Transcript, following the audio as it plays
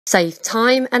Save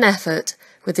time and effort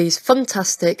with these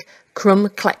fantastic crumb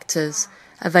collectors,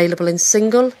 available in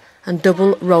single and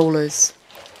double rollers.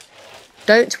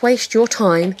 Don't waste your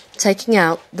time taking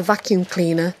out the vacuum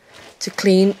cleaner to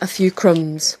clean a few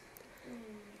crumbs.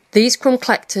 These crumb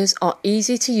collectors are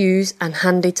easy to use and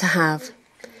handy to have,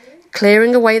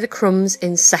 clearing away the crumbs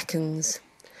in seconds.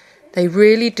 They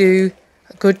really do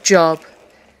a good job.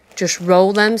 Just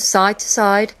roll them side to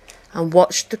side and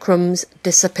watch the crumbs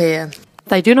disappear.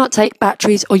 They do not take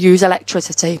batteries or use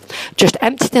electricity. Just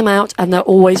empty them out and they're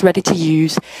always ready to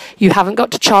use. You haven't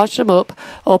got to charge them up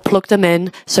or plug them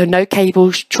in, so no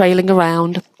cables trailing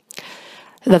around.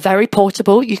 They're very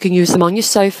portable. You can use them on your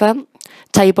sofa,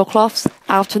 tablecloths,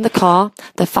 out in the car.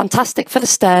 They're fantastic for the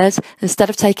stairs. Instead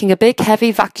of taking a big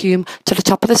heavy vacuum to the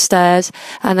top of the stairs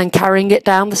and then carrying it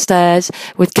down the stairs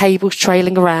with cables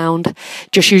trailing around,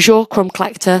 just use your crumb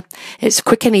collector. It's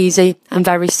quick and easy and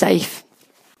very safe.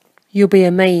 You'll be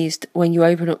amazed when you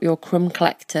open up your crumb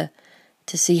collector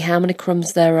to see how many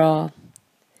crumbs there are.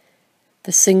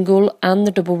 The single and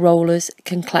the double rollers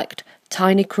can collect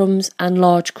tiny crumbs and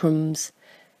large crumbs.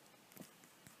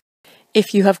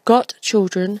 If you have got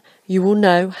children, you will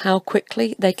know how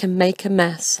quickly they can make a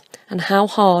mess and how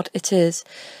hard it is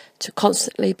to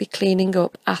constantly be cleaning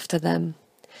up after them.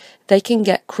 They can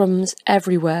get crumbs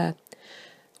everywhere,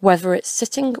 whether it's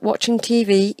sitting watching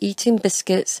TV, eating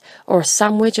biscuits, or a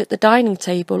sandwich at the dining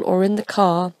table or in the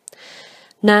car.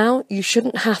 Now you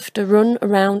shouldn't have to run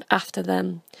around after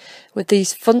them. With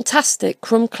these fantastic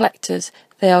crumb collectors,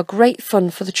 they are great fun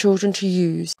for the children to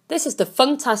use. This is the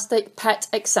fantastic pet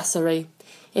accessory.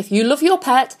 If you love your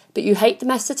pet but you hate the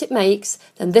mess that it makes,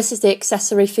 then this is the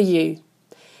accessory for you.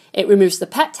 It removes the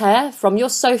pet hair from your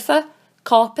sofa,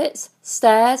 carpets,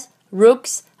 stairs,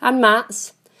 rugs and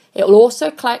mats. It will also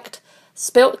collect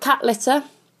spilt cat litter.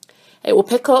 It will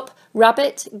pick up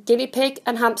rabbit, guinea pig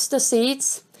and hamster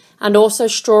seeds, and also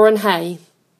straw and hay.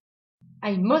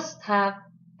 A must-have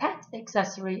pet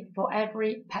accessory for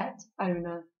every pet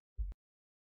owner.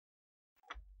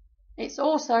 It's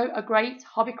also a great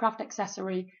hobbycraft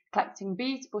accessory, collecting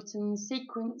beads, buttons,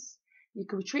 sequins. You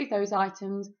can retrieve those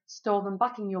items, store them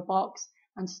back in your box,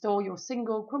 and store your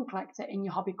single crumb collector in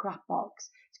your hobbycraft box.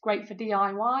 It's great for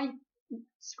DIY.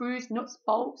 Screws, nuts,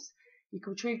 bolts. You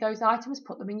can retrieve those items,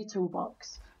 put them in your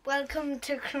toolbox. Welcome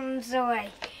to Crumbs Away.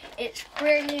 It's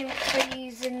brilliant for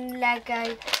using Lego.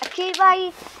 I keep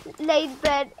my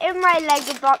ladybird in my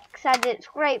Lego box and it's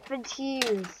great for to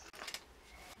use.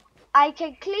 I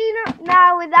can clean up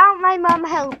now without my mum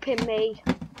helping me.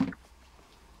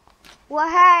 Well,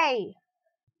 hey!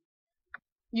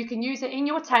 You can use it in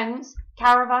your tents,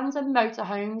 caravans and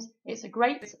motorhomes. It's a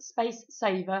great space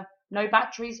saver. No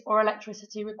batteries or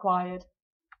electricity required.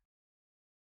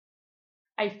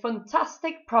 A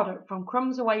fantastic product from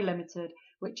Crumbs Away Limited,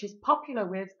 which is popular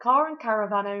with car and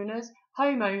caravan owners,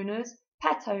 homeowners,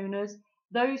 pet owners,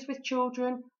 those with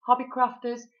children,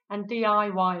 hobbycrafters and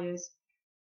DIYers.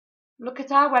 Look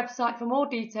at our website for more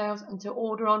details and to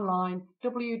order online,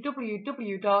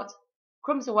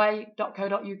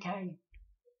 www.crumbsaway.co.uk.